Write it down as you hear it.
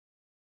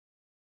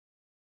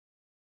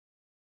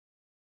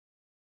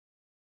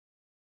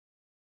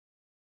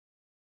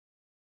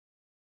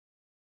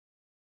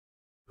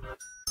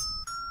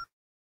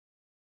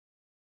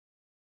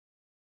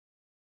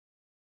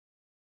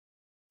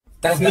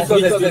Transmito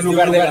desde el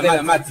lugar de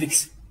la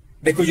Matrix,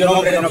 de cuyo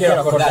nombre no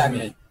quiero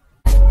acordarme.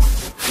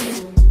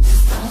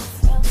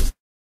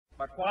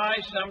 But why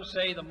some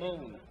say the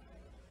moon?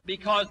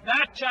 Because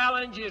that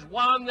challenge is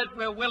one that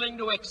we're willing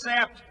to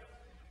accept,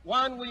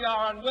 one we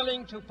are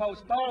unwilling to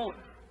postpone,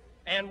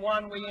 and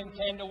one we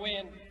intend to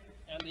win,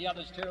 and the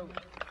others too.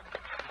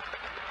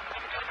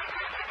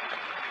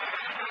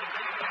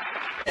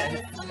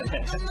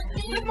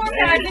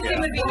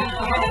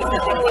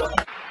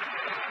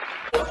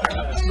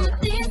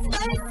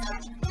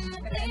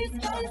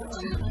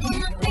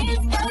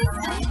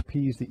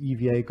 Appease the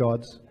EVA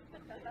gods.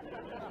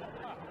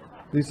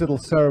 These little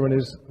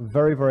ceremonies are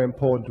very, very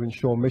important to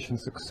ensure mission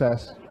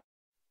success.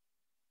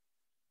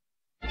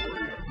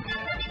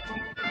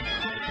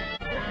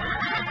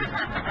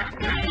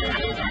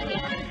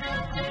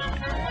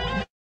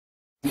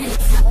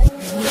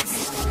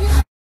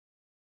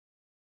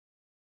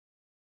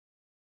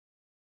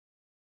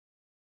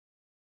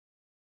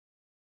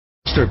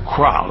 Aleister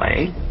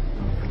Crowley,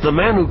 the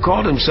man who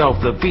called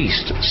himself the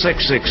Beast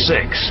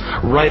 666,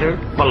 writer,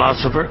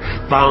 philosopher,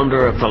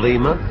 founder of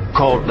Thelema,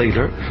 cult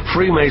leader,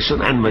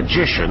 Freemason, and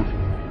magician,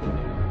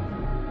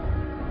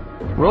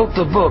 wrote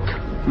the book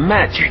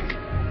Magic,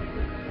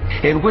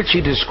 in which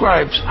he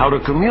describes how to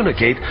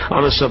communicate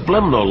on a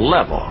subliminal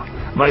level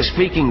by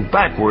speaking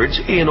backwards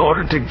in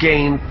order to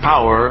gain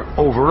power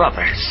over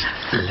others.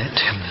 Let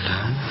him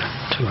learn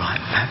to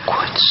write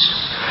backwards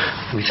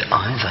with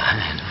either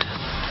hand.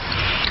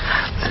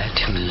 Let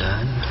him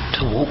learn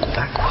to walk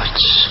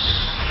backwards.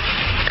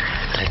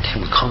 Let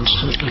him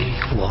constantly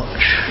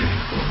watch,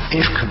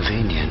 if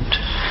convenient,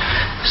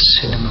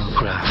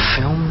 cinematograph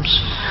films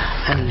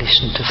and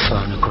listen to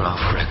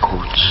phonograph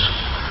records,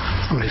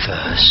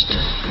 reversed.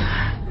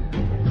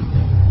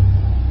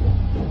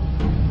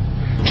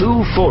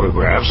 2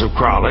 photographs of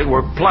Crowley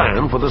were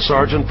planned for the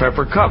Sgt.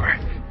 Pepper cover.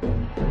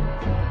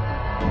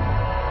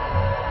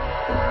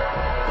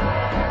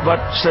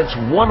 But since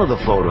one of the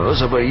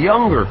photos of a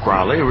younger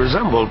Crowley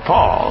resembled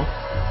Paul,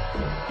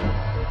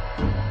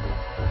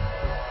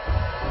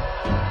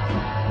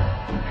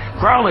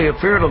 Crowley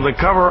appeared on the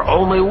cover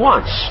only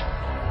once.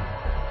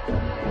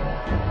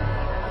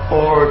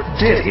 Or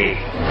did he?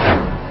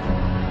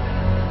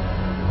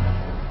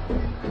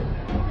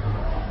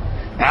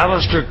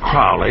 Aleister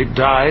Crowley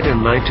died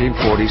in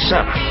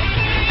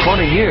 1947,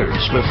 20 years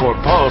before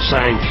Paul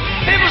sang,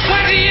 "It was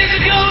 20 years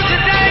ago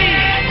today."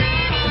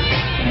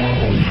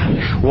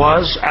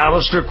 Was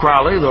Aleister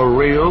Crowley the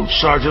real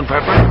Sgt.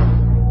 Pepper?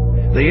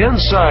 The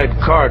inside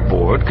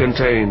cardboard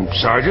contained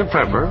Sgt.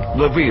 Pepper,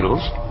 the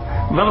Beatles,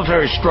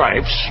 military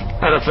stripes,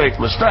 and a fake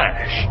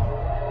mustache.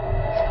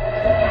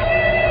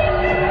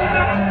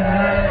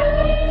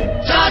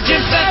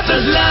 Sgt.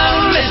 Pepper's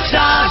lonely,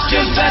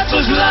 Sgt.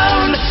 Pepper's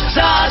lonely,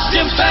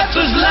 Sgt.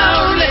 Pepper's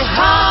lonely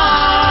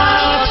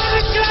heart.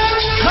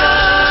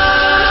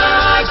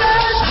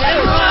 It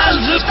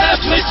runs with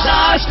every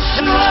touch,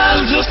 it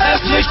runs with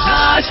every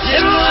touch,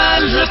 it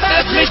runs with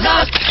every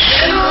touch,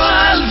 it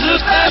runs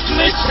with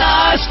every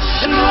touch,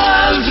 it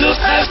runs with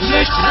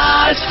every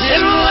touch,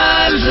 it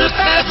runs with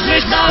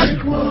every touch.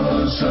 It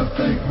was a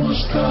fake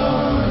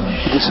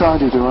mustache. He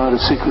decided to write a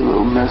secret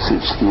little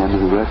message at the end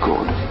of the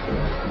record.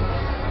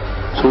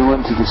 So we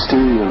went to the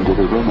studio and did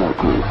a demo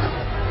groove.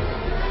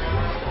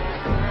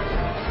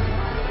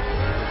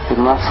 It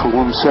laughed for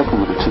 1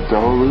 second, but it took the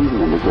whole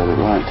evening to get it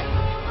right.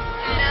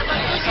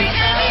 The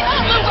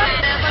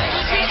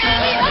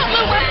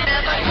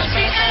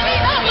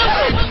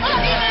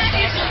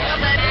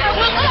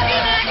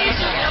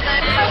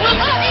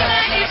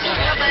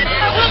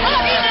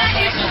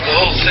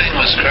whole thing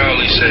was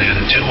Crowley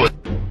saying, do what,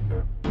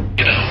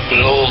 you know,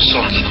 we're all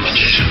sons of the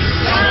magician.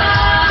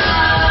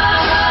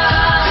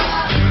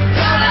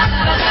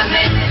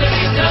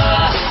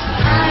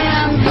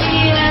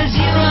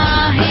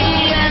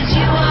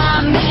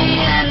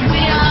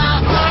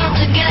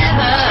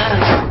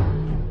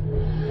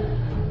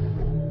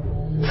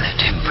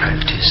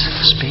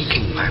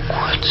 Speaking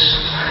backwards,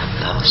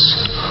 thus,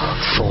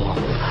 for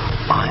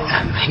I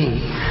am he,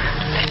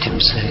 let him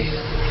say,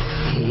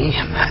 he,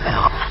 my,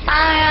 I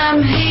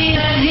am he,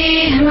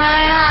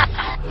 my,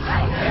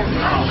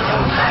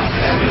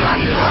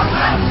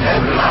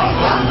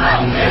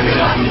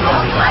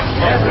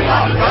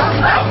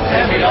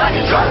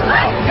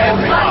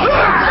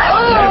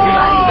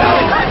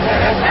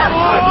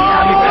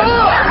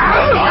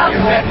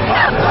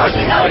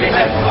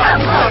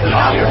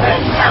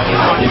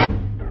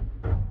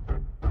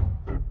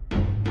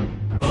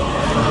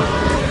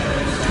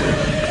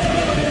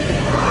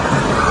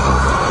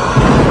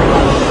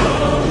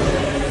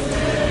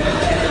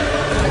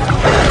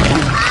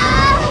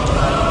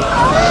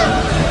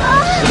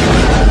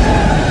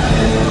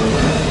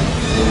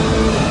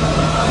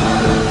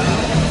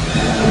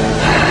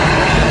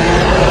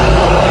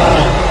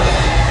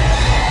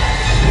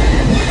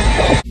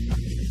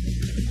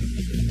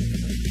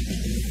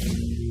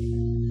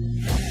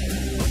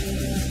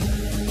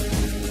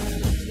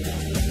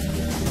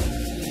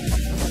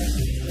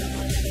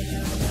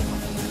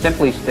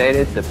 Simply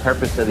stated, the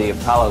purpose of the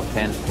Apollo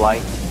 10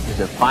 flight is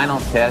the final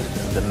test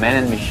of the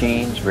men and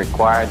machines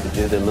required to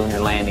do the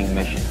lunar landing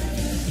mission.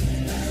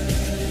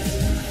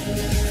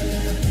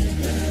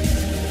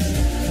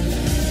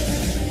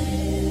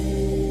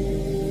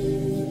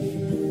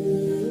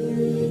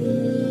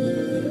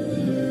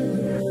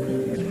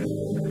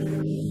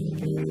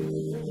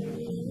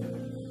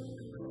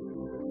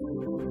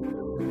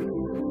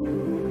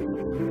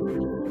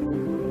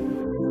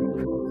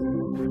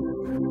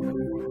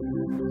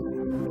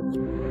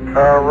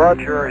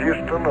 Roger,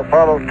 Houston,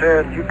 Apollo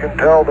 10, you can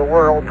tell the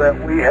world that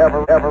we have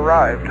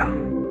arrived.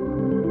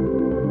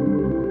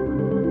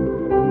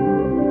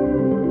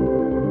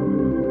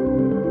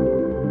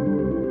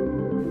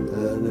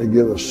 And they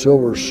give a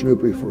silver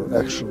Snoopy for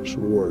excellence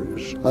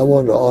awards. I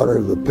wanted to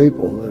honor the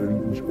people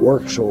that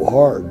worked so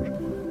hard,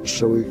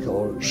 so we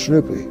call it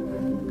Snoopy.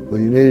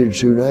 But you needed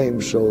two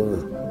names, so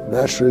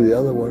naturally the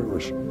other one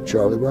was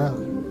Charlie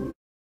Brown.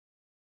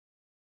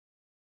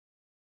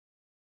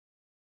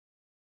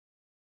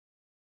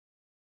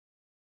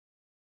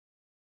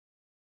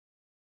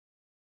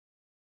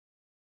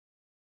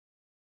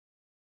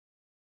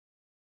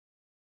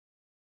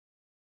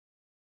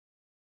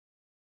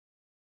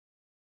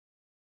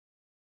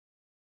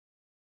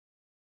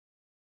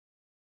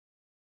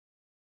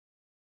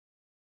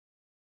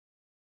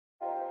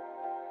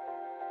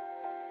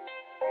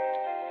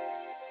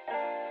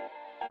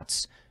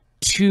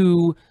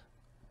 Two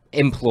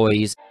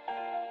employees.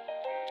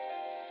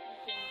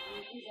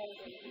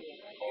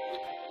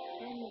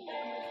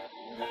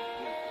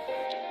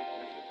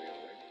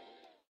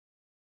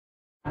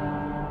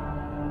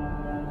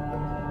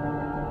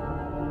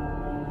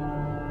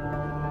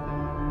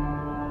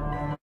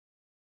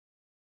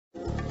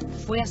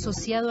 Fue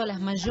asociado a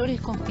las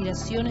mayores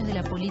conspiraciones de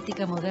la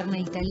política moderna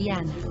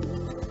italiana.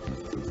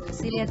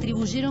 Se le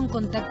atribuyeron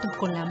contactos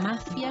con la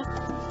mafia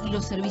y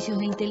los servicios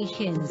de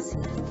inteligencia,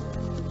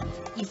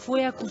 y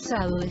fue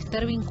acusado de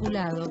estar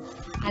vinculado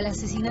al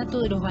asesinato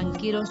de los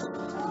banqueros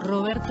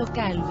Robero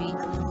Calvi,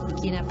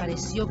 quien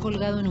apareció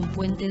colgado en un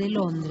puente de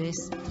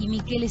Londres, y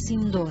Michele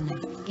Sindona,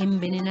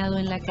 envenenado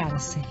en la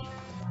cárcel.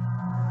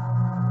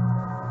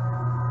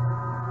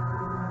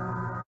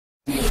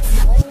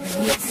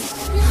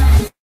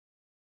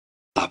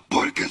 La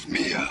puerca es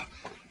mía.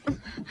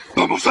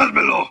 ¡Vamos,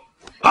 házmelo!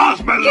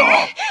 ¡Házmelo!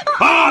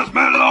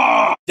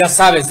 ¡Házmelo! Ya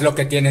sabes lo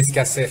que tienes que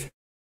hacer.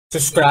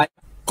 Subscribe,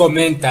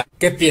 comenta,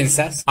 ¿qué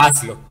piensas?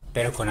 Hazlo,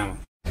 pero con amor.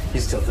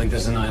 You still think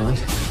there's an island?